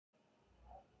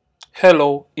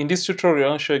Hello, in this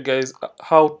tutorial I'll show you guys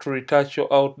how to retouch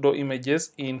your outdoor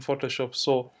images in Photoshop.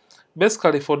 So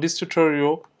basically for this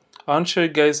tutorial I'll show you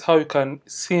guys how you can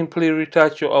simply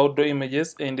retouch your outdoor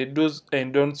images and the do's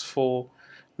and don'ts for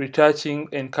retouching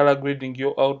and color grading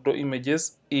your outdoor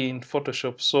images in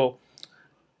Photoshop. So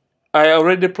I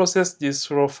already processed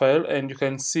this raw file and you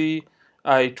can see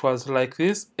it was like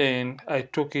this and I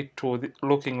took it to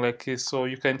looking like this. So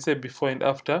you can see before and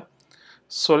after.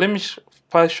 So let me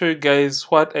first show you guys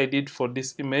what I did for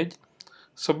this image.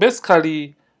 So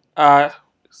basically,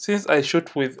 since I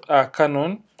shoot with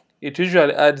Canon, it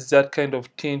usually adds that kind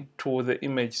of tint to the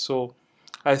image. So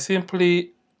I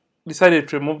simply decided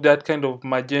to remove that kind of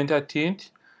magenta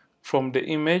tint from the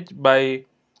image by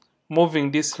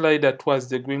moving this slider towards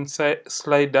the green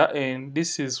slider, and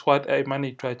this is what I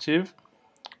managed to achieve.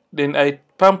 Then I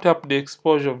pumped up the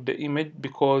exposure of the image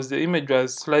because the image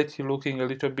was slightly looking a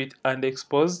little bit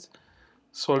underexposed.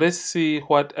 So let's see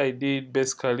what I did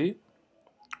basically.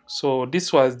 So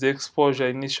this was the exposure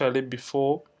initially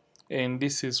before, and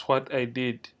this is what I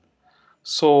did.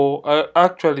 So I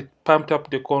actually pumped up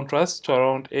the contrast to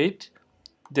around 8.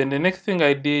 Then the next thing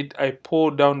I did, I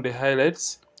pulled down the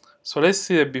highlights. So let's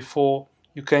see the before.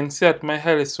 You can see that my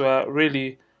highlights were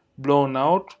really blown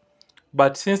out,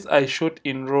 but since I shoot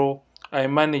in RAW, I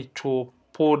managed to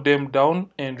pull them down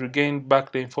and regain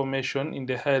back the information in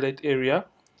the highlight area.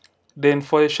 Then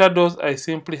for the shadows, I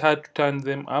simply had to turn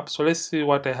them up. So let's see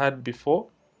what I had before.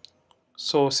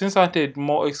 So since I wanted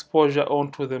more exposure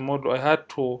onto the model, I had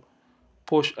to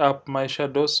push up my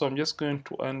shadows. So I'm just going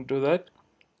to undo that.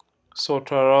 So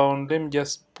to around, let me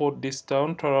just put this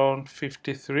down to around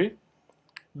 53.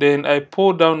 Then I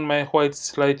pull down my whites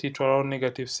slightly to around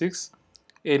 -6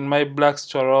 and my blacks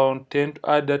to around 10 to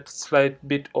add that slight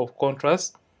bit of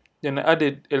contrast. Then I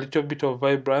added a little bit of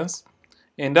vibrance.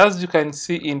 And as you can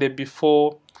see in the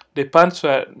before, the pants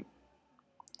were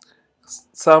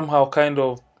somehow kind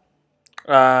of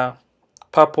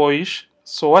purplish.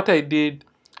 So what I did,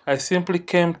 I simply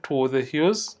came to the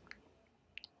hues.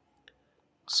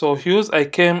 So hues, I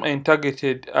came and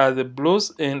targeted the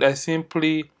blues, and I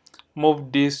simply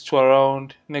moved this to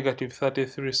around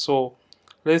 -33. So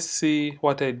let's see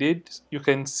what I did. You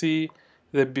can see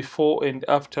the before and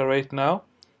after right now.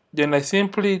 Then I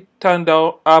simply turned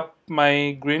up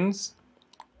my greens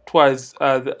towards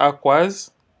the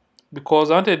aquas because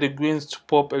I wanted the greens to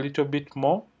pop a little bit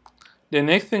more. The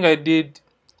next thing I did,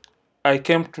 I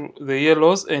came to the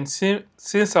yellows, and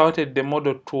since I wanted the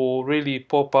model to really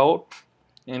pop out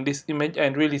in this image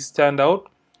and really stand out,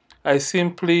 I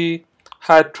simply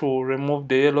had to remove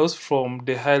the yellows from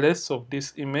the highlights of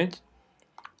this image.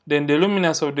 Then the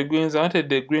luminance of the greens, I wanted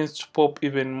the greens to pop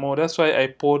even more. That's why I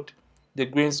put the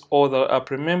greens all the way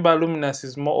up. Remember, luminance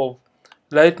is more of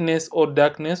lightness or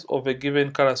darkness of a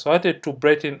given color. So I wanted to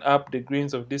brighten up the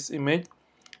greens of this image.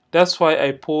 That's why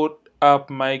I put up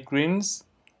my greens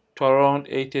to around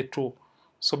 82.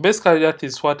 So basically that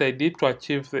is what I did to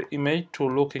achieve the image to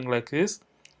looking like this.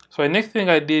 So the next thing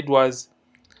I did was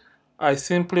I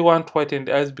simply want to whiten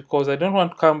the eyes because I don't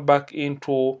want to come back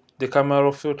into the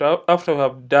camera filter after we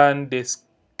have done the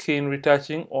skin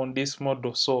retouching on this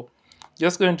model. So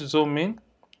just going to zoom in,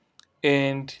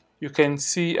 and you can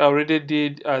see I already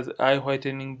did an eye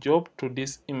whitening job to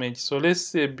this image. So let's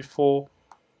see before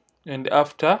and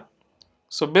after.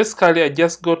 So basically I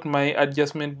just got my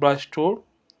adjustment brush tool,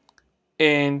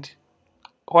 and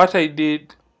what I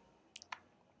did,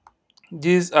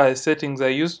 these are settings I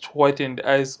used to whiten the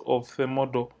eyes of the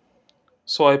model.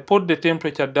 So I put the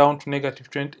temperature down to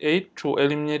 -28 to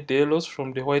eliminate the yellows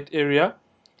from the white area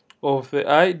of the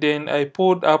eye. Then I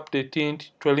pulled up the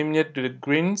tint to eliminate the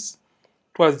greens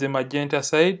towards the magenta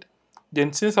side.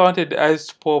 Then since I wanted the eyes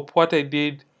to pop, what I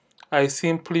did, I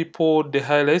simply pulled the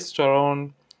highlights to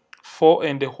around 4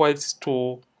 and the whites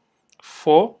to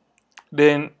 4.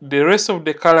 Then the rest of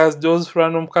the colors, those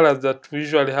random colors that we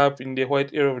usually have in the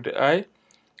white area of the eye,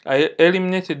 I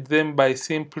eliminated them by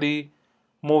simply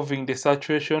moving the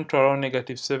saturation to around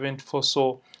 -74.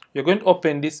 So you're going to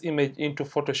open this image into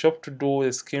Photoshop to do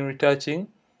the skin retouching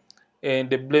and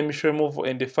the blemish removal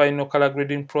and the final color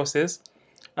grading process,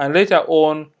 and later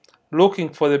on looking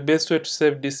for the best way to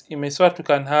save this image so that we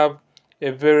can have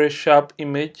a very sharp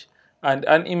image and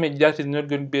an image that is not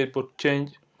going to be able to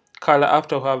change color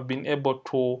after we have been able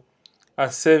to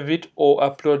save it or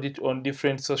upload it on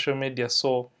different social media.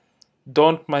 So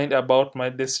don't mind about my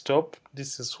desktop.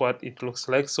 This is what it looks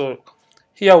like. So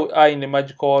here we are in the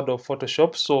magical world of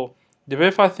Photoshop. So the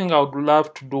very first thing I would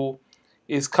love to do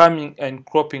is coming and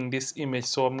cropping this image.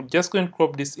 So I'm just going to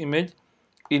crop this image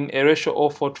in a ratio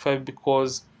of 4:5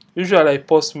 because usually I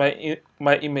post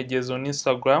my images on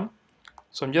Instagram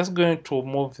So I'm just going to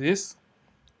move this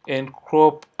and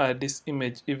crop this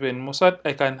image even more so that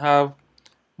I can have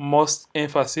most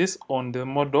emphasis on the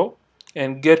model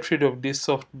and get rid of this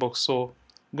softbox. So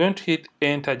I'm going to hit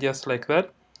enter just like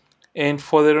that. And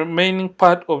for the remaining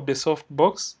part of the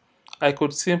softbox, I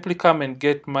could simply come and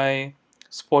get my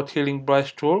spot healing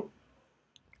brush tool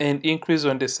and increase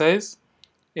on the size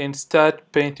and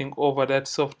start painting over that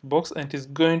softbox, and it's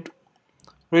going to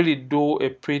really do a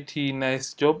pretty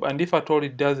nice job. And if at all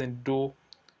it doesn't do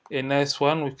a nice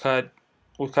one,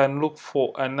 we can look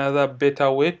for another better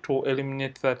way to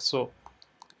eliminate that. So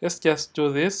let's just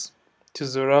do this. It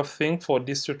is a rough thing for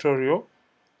this tutorial,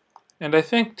 and I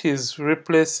think it is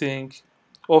replacing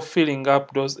or filling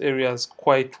up those areas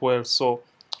quite well. So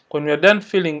when we are done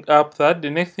filling up that, the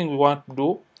next thing we want to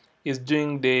do is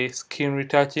doing the skin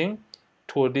retouching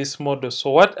to this model.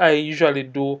 So what I usually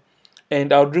do,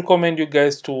 and I would recommend you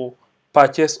guys to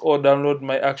purchase or download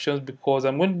my actions, because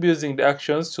I'm going to be using the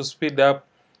actions to speed up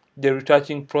the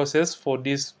retouching process for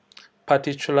this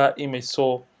particular image.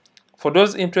 So for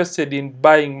those interested in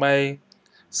buying my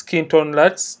skin tone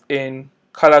LUTs and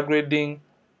color grading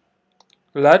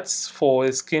LUTs for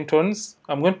skin tones,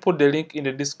 I'm going to put the link in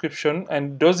the description.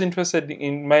 And those interested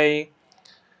in my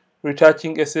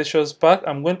retouching essentials pack,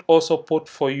 I'm going to also put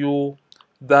for you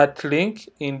that link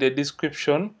in the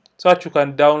description so that you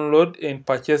can download and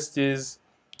purchase these.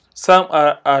 Some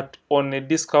are on a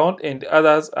discount and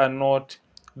others are not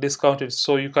discounted,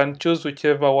 so you can choose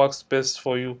whichever works best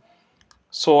for you.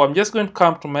 So I'm just going to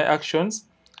come to my actions,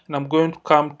 and I'm going to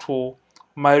come to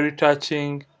my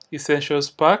retouching essentials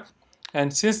pack.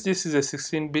 And since this is a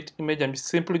 16-bit image, I'm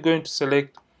simply going to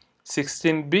select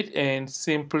 16-bit and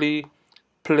simply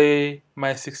play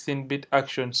my 16-bit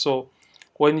action. So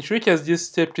when it reaches this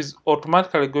step, it is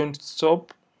automatically going to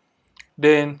stop.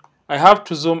 Then I have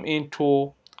to zoom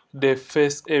into the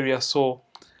face area. So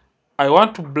I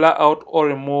want to blur out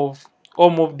or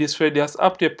move this radius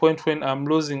up to a point when I'm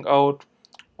losing out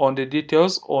on the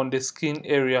details on the skin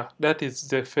area, that is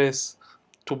the face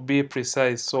to be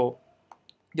precise. So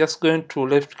just going to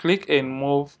left click and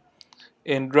move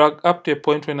and drag up to a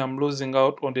point when I'm losing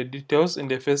out on the details in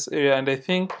the face area. And I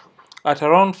think at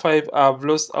around 5 I've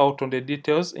lost out on the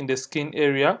details in the skin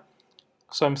area,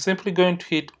 so I'm simply going to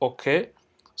hit OK.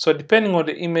 So depending on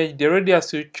the image, the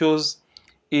radius you choose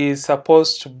is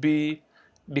supposed to be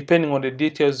depending on the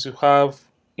details you have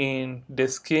in the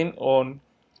skin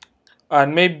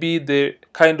and maybe the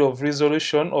kind of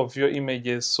resolution of your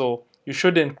images. So you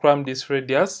shouldn't cram this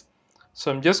radius.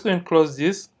 So I'm just going to close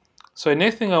this. So the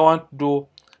next thing I want to do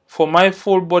for my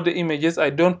full body images, I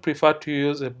don't prefer to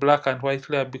use a black and white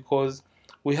layer because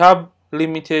we have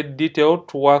limited detail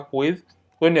to work with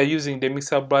when you're using the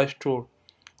mixer brush tool.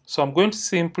 So I'm going to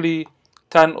simply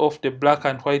turn off the black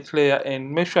and white layer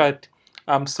and make sure that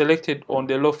I'm selected on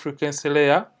the low frequency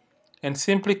layer, and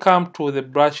simply come to the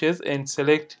brushes and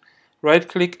select, right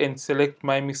click and select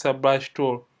my mixer brush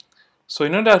tool. So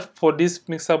in order for this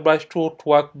mixer brush tool to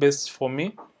work best for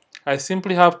me, I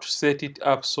simply have to set it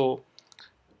up. So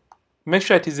make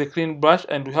sure it is a clean brush,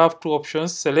 and we have two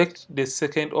options. Select the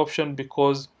second option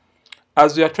because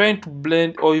as we are trying to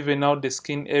blend or even out the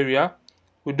skin area,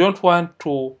 we don't want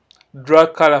to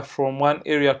drag color from one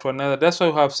area to another. That's why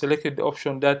we have selected the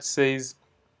option that says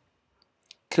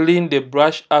clean the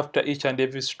brush after each and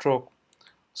every stroke.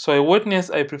 So a wetness,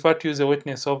 I prefer to use a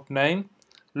wetness of 9,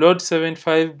 load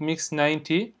 75, mix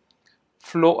 90,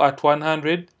 flow at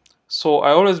 100. So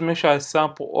I always make sure I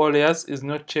sample all layers is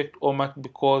not checked or marked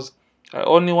because I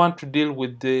only want to deal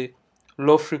with the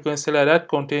low frequency layer that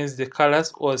contains the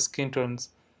colors or skin tones.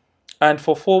 And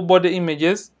for full body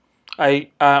images, I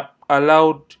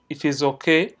allowed, it is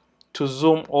okay to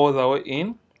zoom all the way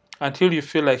in until you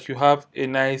feel like you have a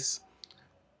nice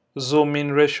zoom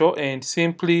in ratio, and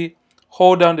simply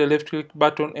hold down the left click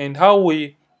button. And how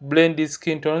we blend these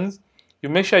skin tones, you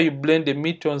make sure you blend the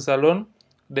mid-tones alone,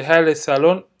 the highlights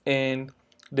alone, and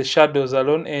the shadows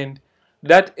alone, and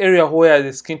that area where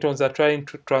the skin tones are trying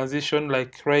to transition,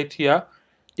 like right here,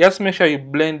 just make sure you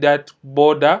blend that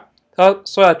border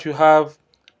so that you have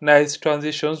nice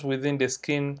transitions within the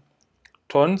skin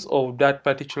tones of that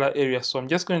particular area. So I'm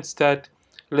just going to start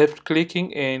left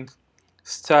clicking and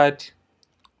start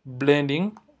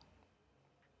blending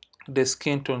the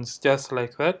skin tones just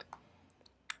like that,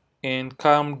 and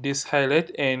come this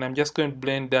highlight, and I'm just going to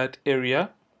blend that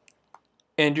area,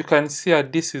 and you can see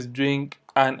that this is doing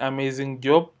an amazing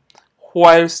job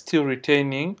while still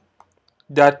retaining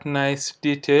that nice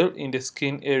detail in the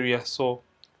skin area. So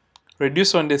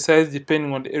reduce on the size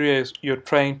depending on the area you're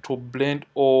trying to blend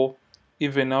or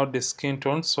even out the skin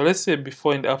tones. So let's say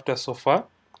before and after so far.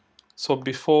 So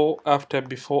before after,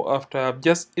 I've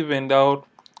just evened out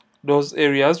those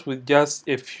areas with just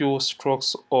a few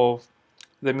strokes of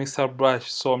the mixer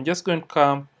brush. So I'm just going to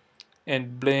come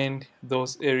and blend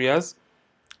those areas.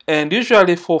 And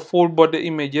usually for full body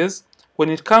images, when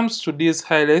it comes to these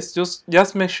highlights,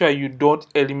 just make sure you don't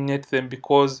eliminate them,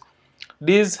 because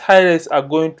these highlights are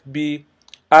going to be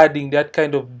adding that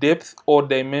kind of depth or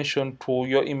dimension to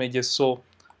your images. So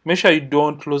make sure you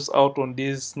don't lose out on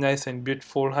these nice and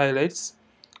beautiful highlights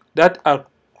that are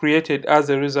created as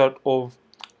a result of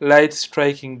light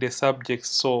striking the subject.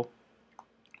 So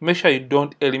make sure you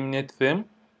don't eliminate them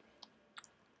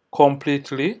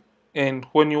completely. And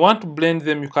when you want to blend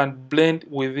them, you can blend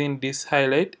within this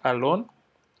highlight alone,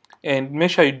 and make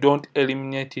sure you don't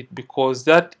eliminate it, because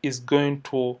that is going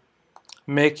to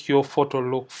make your photo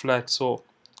look flat. So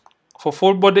for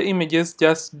full body images,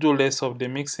 just do less of the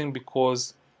mixing,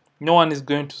 because no one is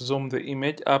going to zoom the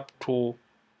image up to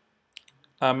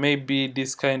maybe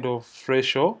this kind of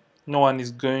ratio. No one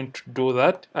is going to do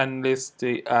that unless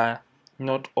they are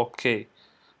not okay.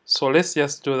 So let's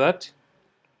just do that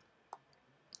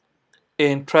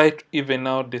and try to even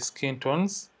out the skin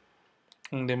tones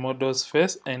in the model's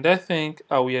face, and I think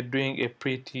we are doing a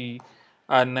pretty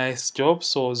nice job.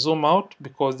 So zoom out,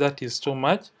 because that is too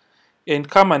much, and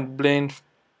come and blend,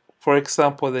 for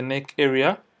example, the neck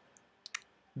area,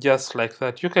 just like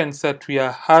that. You can see that we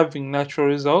are having natural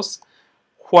results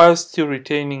while still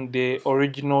retaining the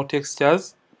original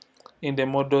textures in the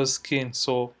model's skin.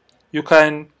 So you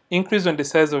can increase on the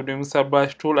size of the mixer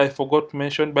brush tool, I forgot to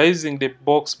mention, by using the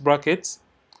box brackets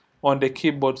on the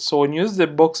keyboard. So when you use the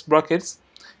box brackets,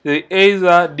 they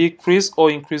either decrease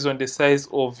or increase on the size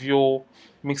of your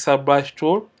mixer brush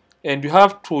tool, and you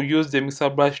have to use the mixer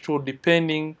brush tool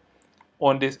depending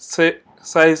on the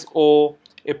size or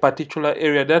a particular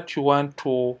area that you want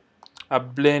to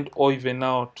blend or even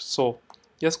out. So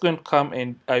just going to come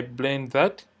and I blend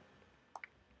that.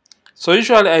 So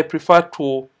usually I prefer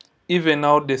to even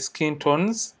out the skin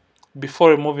tones before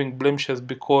removing blemishes,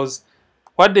 because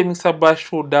what the mixer brush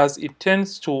tool does, it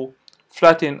tends to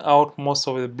flatten out most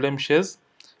of the blemishes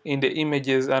in the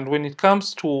images, and when it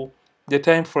comes to the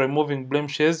time for removing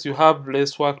blemishes, you have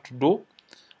less work to do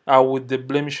with the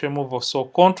blemish removal. So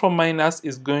Ctrl minus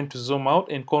is going to zoom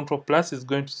out and Ctrl plus is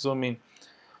going to zoom in.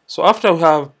 So after we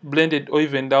have blended or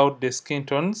evened out the skin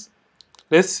tones,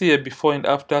 let's see a before and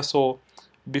after. So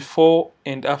before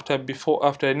and after, before,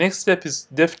 after. The next step is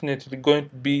definitely going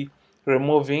to be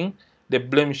removing the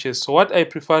blemishes. So what I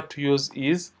prefer to use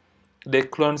is the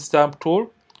clone stamp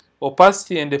tool.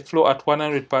 Opacity and the flow at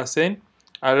 100%.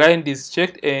 Aligned is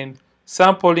checked, and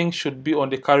sampling should be on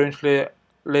the current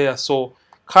layer. So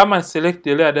come and select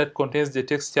the layer that contains the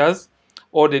textures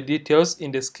or the details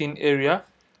in the skin area,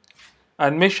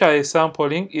 and make sure a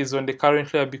sampling is on the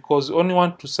current layer, because you only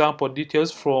want to sample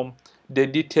details from the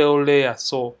detail layer.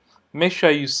 So make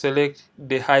sure you select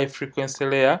the high frequency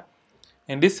layer,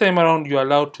 and this time around you are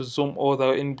allowed to zoom all the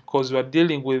way in, because you are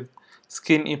dealing with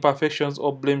skin imperfections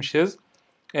or blemishes.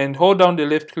 And hold down the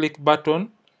left click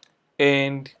button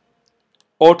and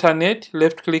alternate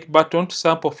left click button to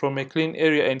sample from a clean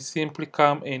area, and simply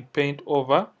come and paint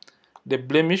over the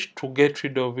blemish to get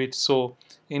rid of it. So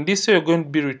in this way, you're going to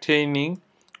be retaining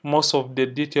most of the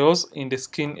details in the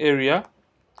skin area,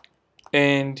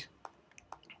 and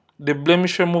the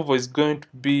blemish removal is going to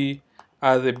be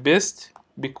the best,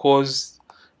 because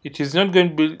it is not going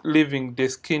to be leaving the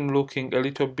skin looking a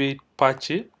little bit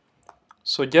patchy.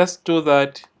 So just do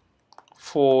that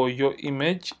for your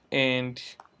image and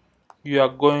you are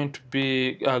going to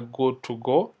be good to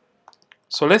go.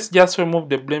 So let's just remove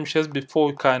the blemishes before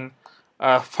we can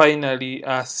finally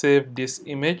save this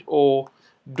image or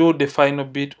do the final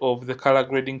bit of the color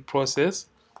grading process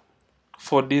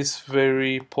for this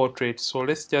very portrait. So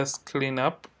let's just clean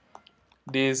up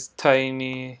these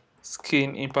tiny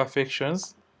skin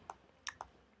imperfections.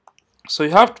 So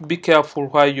you have to be careful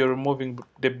while you're removing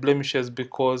the blemishes,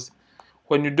 because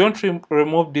when you don't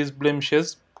remove these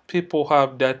blemishes, people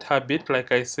have that habit,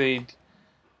 like I said,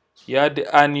 yeah, the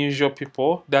unusual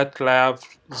people that love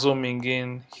zooming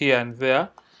in here and there.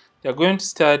 They're going to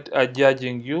start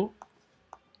judging you,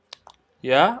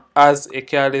 yeah, as a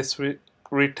careless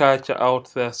retoucher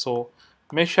out there. So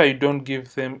make sure you don't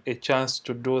give them a chance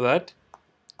to do that,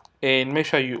 and make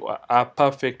sure you are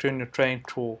perfect when you're trying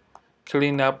to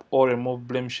clean up or remove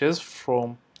blemishes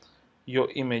from your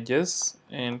images.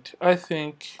 And I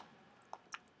think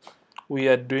we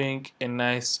are doing a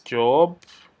nice job.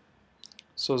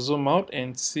 So zoom out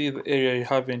and see the area you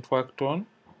haven't worked on.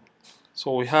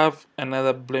 So we have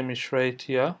another blemish right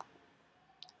here,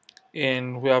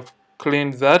 and we have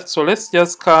cleaned that. So let's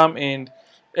just come and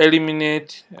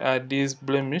eliminate this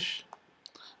blemish.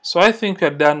 So I think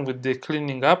we're done with the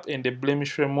cleaning up and the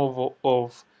blemish removal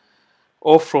of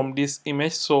from this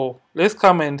image. So let's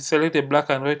come and select the black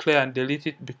and white layer and delete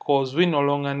it because we no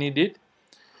longer need it.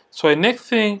 So the next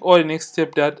thing or the next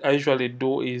step that I usually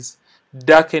do is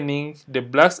darkening the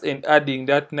blacks and adding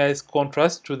that nice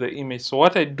contrast to the image. So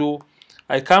what I do,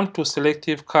 I come to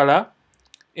selective color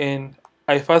and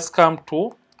I first come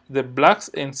to the blacks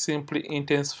and simply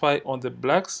intensify on the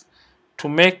blacks to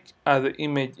make the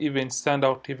image even stand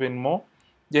out even more.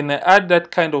 Then I add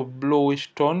that kind of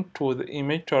bluish tone to the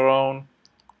image to around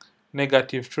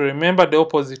 -2. Remember the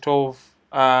opposite of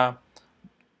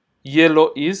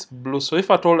yellow is blue. So if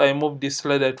at all I move this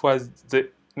slider towards the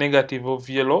negative of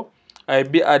yellow, I'll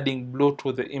be adding blue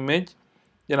to the image.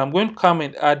 Then I'm going to come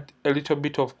and add a little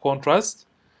bit of contrast.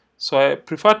 So I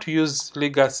prefer to use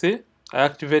legacy. I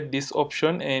activate this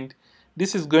option and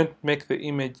this is going to make the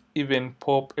image even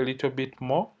pop a little bit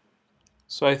more.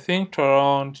 So I think to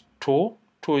around 2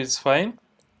 is fine.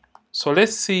 So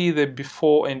let's see the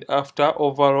before and after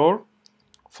overall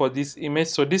for this image.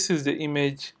 So this is the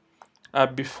image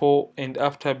before and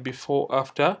after, before,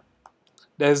 after.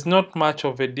 There's not much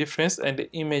of a difference and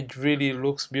the image really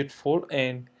looks beautiful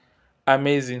and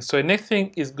amazing. So the next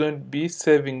thing is going to be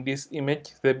saving this image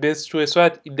the best way so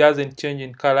that it doesn't change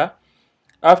in color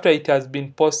after it has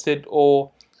been posted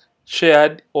or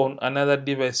shared on another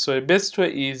device. So the best way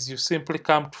is you simply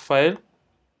come to file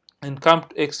and come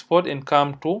to export and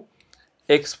come to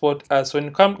export as. So when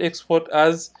you come to export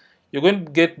as, you're going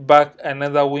to get back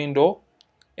another window,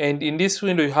 and in this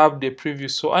window you have the preview.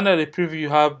 So under the preview you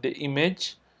have the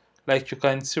image like you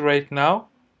can see right now,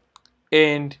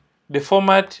 and the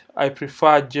format I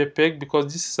prefer JPEG because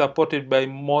this is supported by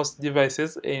most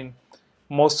devices and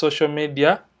most social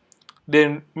media.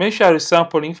 Then make sure you're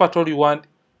sampling. If at all you want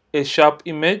a sharp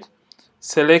image,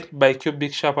 select by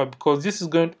cubic sharper because this is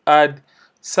going to add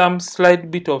some slight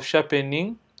bit of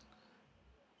sharpening,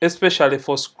 especially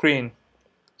for screen.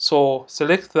 So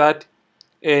select that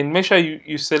and make sure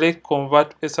you select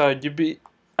convert sRGB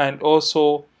and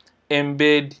also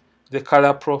embed the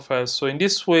color profile. So in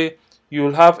this way you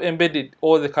will have embedded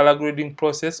all the color grading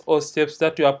process or steps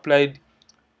that you applied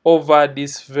over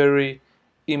this very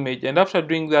image. And after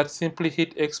doing that, simply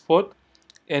hit export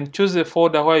and choose a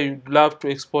folder where you'd love to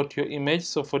export your image.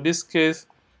 So for this case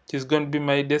it is going to be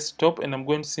my desktop, and I'm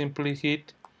going to simply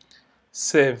hit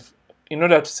save in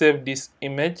order to save this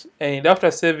image. And after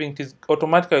saving, it is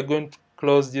automatically going to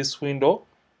close this window,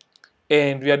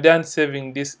 and we are done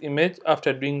saving this image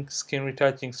after doing skin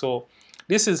retouching. So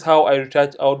this is how I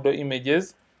retouch outdoor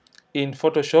images in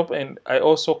Photoshop, and I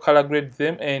also color grade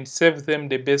them and save them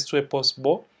the best way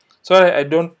possible so that I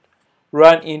don't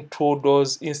run into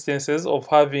those instances of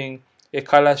having a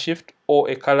color shift or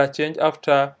a color change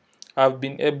after I've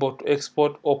been able to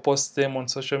export or post them on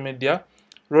social media.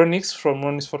 Ronnix from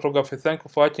ronnixphotography. Thank you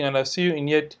for watching, and I'll see you in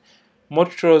yet more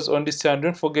tutorials on this channel.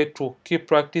 Don't forget to keep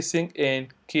practicing and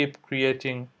keep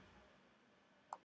creating.